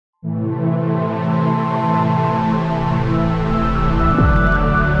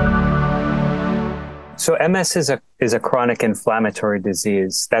So MS is a chronic inflammatory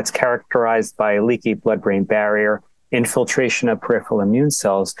disease that's characterized by leaky blood-brain barrier, infiltration of peripheral immune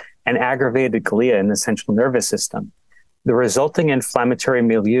cells, and aggravated glia in the central nervous system. The resulting inflammatory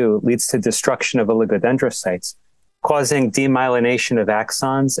milieu leads to destruction of oligodendrocytes, causing demyelination of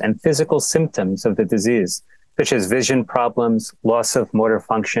axons and physical symptoms of the disease, such as vision problems, loss of motor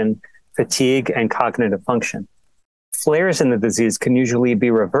function, fatigue, and cognitive function. Flares in the disease can usually be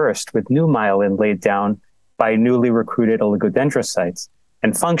reversed with new myelin laid down by newly recruited oligodendrocytes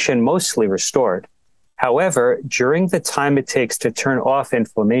and function mostly restored. However, during the time it takes to turn off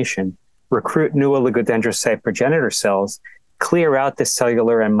inflammation, recruit new oligodendrocyte progenitor cells, clear out the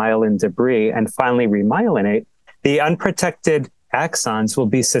cellular and myelin debris, and finally remyelinate, the unprotected axons will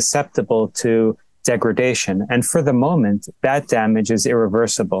be susceptible to degradation. And for the moment, that damage is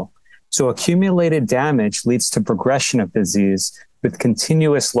irreversible. So accumulated damage leads to progression of disease with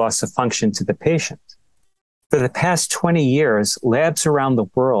continuous loss of function to the patient. For the past 20 years, labs around the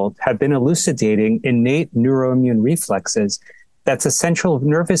world have been elucidating innate neuroimmune reflexes that the central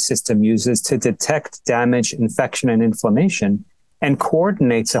nervous system uses to detect damage, infection, and inflammation, and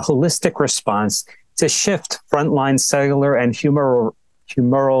coordinates a holistic response to shift frontline cellular and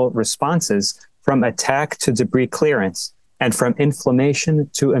humoral responses from attack to debris clearance, and from inflammation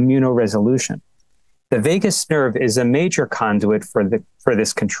to immunoresolution. The vagus nerve is a major conduit for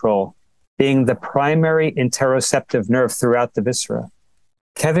this control, being the primary interoceptive nerve throughout the viscera.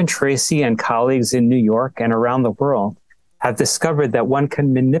 Kevin Tracy and colleagues in New York and around the world have discovered that one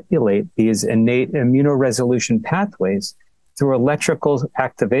can manipulate these innate immunoresolution pathways through electrical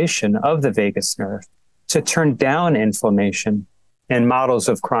activation of the vagus nerve to turn down inflammation in models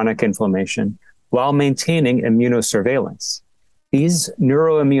of chronic inflammation while maintaining immunosurveillance. These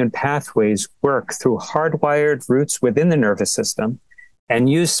neuroimmune pathways work through hardwired routes within the nervous system and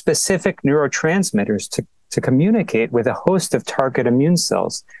use specific neurotransmitters to communicate with a host of target immune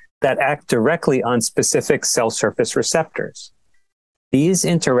cells that act directly on specific cell surface receptors. These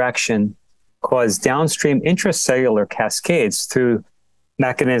interactions cause downstream intracellular cascades through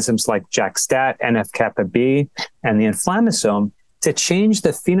mechanisms like JAK-STAT, NF-kappa B, and the inflammasome to change the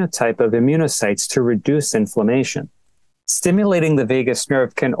phenotype of immunocytes to reduce inflammation. Stimulating the vagus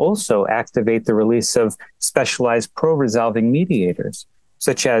nerve can also activate the release of specialized pro-resolving mediators,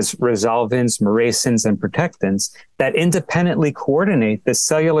 such as resolvins, merasins, and protectins that independently coordinate the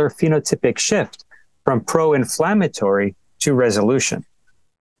cellular phenotypic shift from pro-inflammatory to resolution.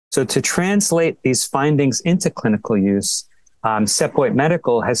 So to translate these findings into clinical use, SetPoint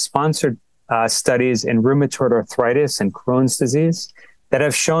Medical has sponsored studies in rheumatoid arthritis and Chron's disease that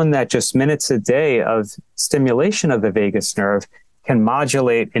have shown that just minutes a day of stimulation of the vagus nerve can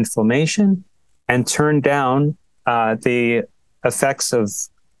modulate inflammation and turn down the effects of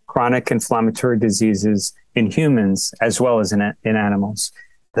chronic inflammatory diseases in humans as well as in animals.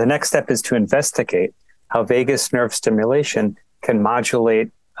 The next step is to investigate how vagus nerve stimulation can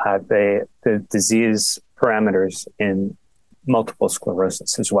modulate the disease parameters in multiple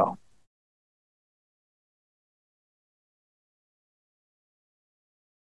sclerosis as well.